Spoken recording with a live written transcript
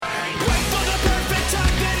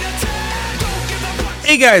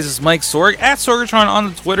Hey guys, it's Mike Sorg at Sorgatron on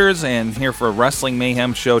the Twitters and here for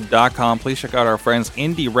WrestlingMayhemShow.com. Please check out our friends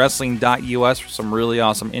IndieWrestling.us for some really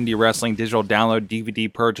awesome indie wrestling digital download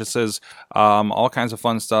DVD purchases. All kinds of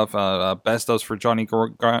fun stuff. Bestos for Johnny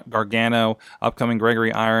Gargano, upcoming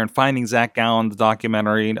Gregory Iron, Finding Zach Gallen, the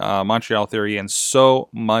documentary, Montreal Theory, and so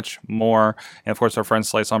much more. And of course, our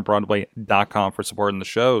friends SliceOnBroadway.com for supporting the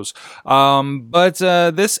shows. But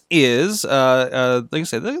this is, like I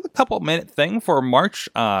said, a couple minute thing for March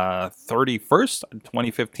 31st,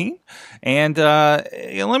 2015. And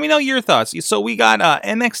let me know your thoughts. So we got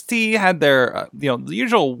NXT had their, the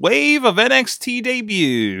usual wave of NXT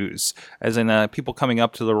debuts, as in people coming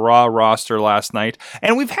up to the Raw roster last night.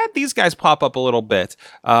 And we've had these guys pop up a little bit.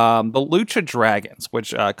 The Lucha Dragons,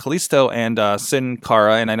 which Kalisto and Sin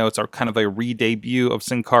Cara, and I know it's kind of a re-debut of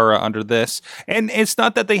Sin Cara under this. And it's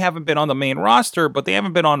not that they haven't been on the main roster, but they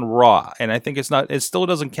haven't been on Raw. And I think it still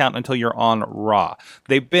doesn't count until you're on Raw.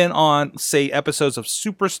 They've been on, say, episodes of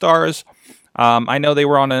Superstars. I know they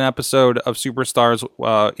were on an episode of Superstars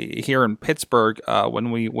here in Pittsburgh when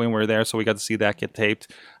we were there, so we got to see that get taped.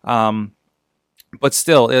 But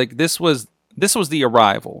still, like this was the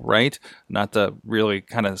arrival, right? Not to really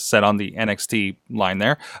kind of set on the NXT line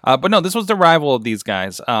there. But no, this was the arrival of these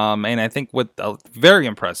guys. And I think very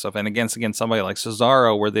impressive. And against somebody like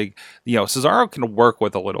Cesaro, where Cesaro can work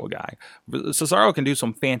with a little guy. Cesaro can do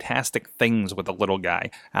some fantastic things with a little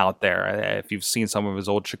guy out there. If you've seen some of his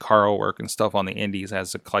old Chikara work and stuff on the indies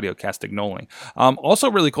as Claudio Castagnoli. Also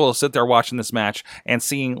really cool to sit there watching this match and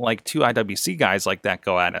seeing like two IWC guys like that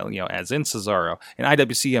go at it, as in Cesaro. And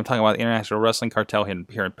IWC, I'm talking about the International Wrestling Cartel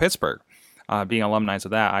here in Pittsburgh. Being alumni of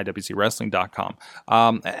that,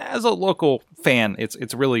 IWCWrestling.com. As a local fan,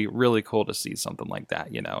 it's really, really cool to see something like that,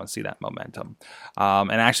 and see that momentum.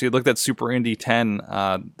 And actually looked at Super Indy 10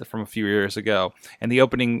 from a few years ago, and the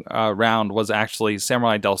opening round was actually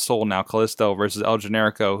Samurai Del Sol, now Kalisto, versus El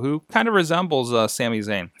Generico, who kind of resembles Sami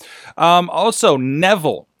Zayn. Also,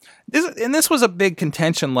 Neville. This was a big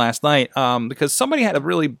contention last night because somebody had a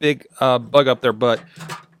really big bug up their butt.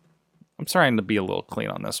 I'm trying to be a little clean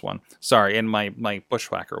on this one. Sorry, and my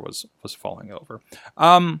bushwhacker was falling over.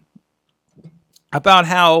 About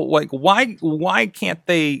how why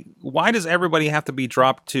does everybody have to be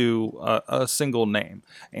dropped to a single name?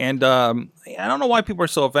 And I don't know why people are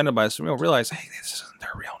so offended by this. We don't realize, hey, this isn't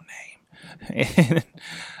their real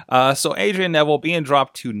name. So Adrian Neville being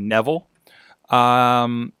dropped to Neville.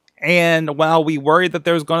 And while we worried that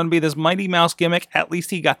there was going to be this Mighty Mouse gimmick, at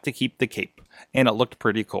least he got to keep the cape. And it looked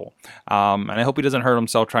pretty cool. And I hope he doesn't hurt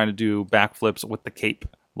himself trying to do backflips with the cape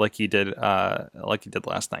like he did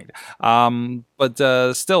last night.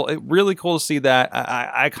 But still, it really cool to see that.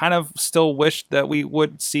 I kind of still wish that we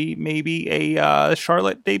would see maybe a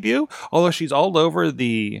Charlotte debut, although she's all over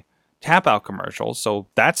the Tap Out commercial, so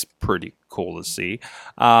that's pretty cool to see.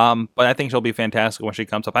 But I think she'll be fantastic when she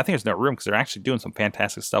comes up. I think there's no room because they're actually doing some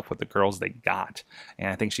fantastic stuff with the girls they got, and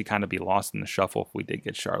I think she kind of be lost in the shuffle if we did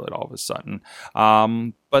get Charlotte all of a sudden.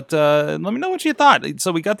 But let me know what you thought.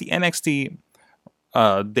 So we got the NXT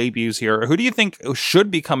debuts here. Who do you think should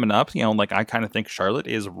be coming up? I kind of think Charlotte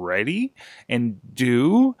is ready and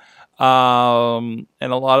due. And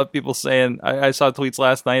a lot of people saying, I saw tweets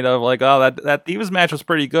last night of that Divas match was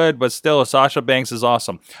pretty good, but still Sasha Banks is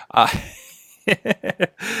awesome.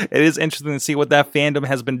 It is interesting to see what that fandom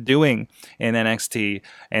has been doing in NXT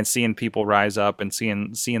and seeing people rise up and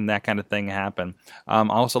seeing that kind of thing happen. I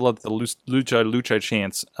also love that the Lucha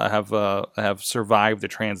chants have survived the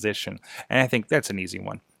transition, and I think that's an easy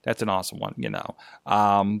one. That's an awesome one,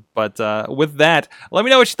 But with that, let me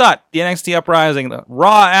know what you thought. The NXT Uprising, the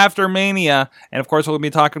Raw after Mania, and of course we'll be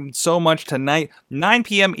talking so much tonight, 9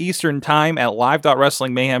 p.m. Eastern Time at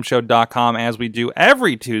live.wrestlingmayhemshow.com, as we do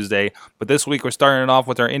every Tuesday. But this week we're starting it off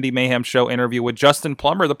with our Indie Mayhem Show interview with Justin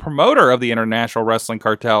Plummer, the promoter of the International Wrestling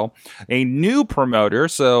Cartel, a new promoter.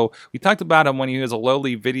 So we talked about him when he was a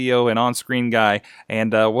lowly video and on-screen guy,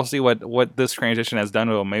 and we'll see what this transition has done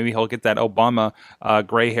to him. Maybe he'll get that Obama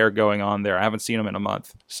gray hair going on there. I haven't seen him in a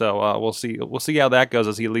month, so we'll see how that goes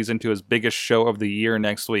as he leads into his biggest show of the year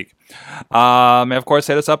next week. And of course,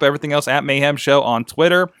 hit us up everything else at Mayhem Show on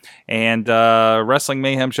Twitter and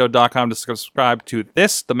WrestlingMayhemShow.com to subscribe to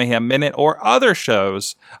this, the Mayhem Minute, or other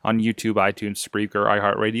shows on YouTube, iTunes, Spreaker,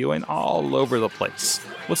 iHeartRadio, and all over the place.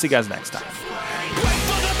 We'll see you guys next time.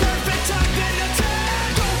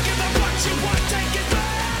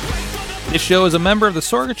 This show is a member of the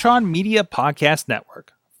Sorgatron Media Podcast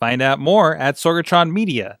Network. Find out more at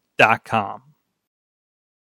sorgatronmedia.com.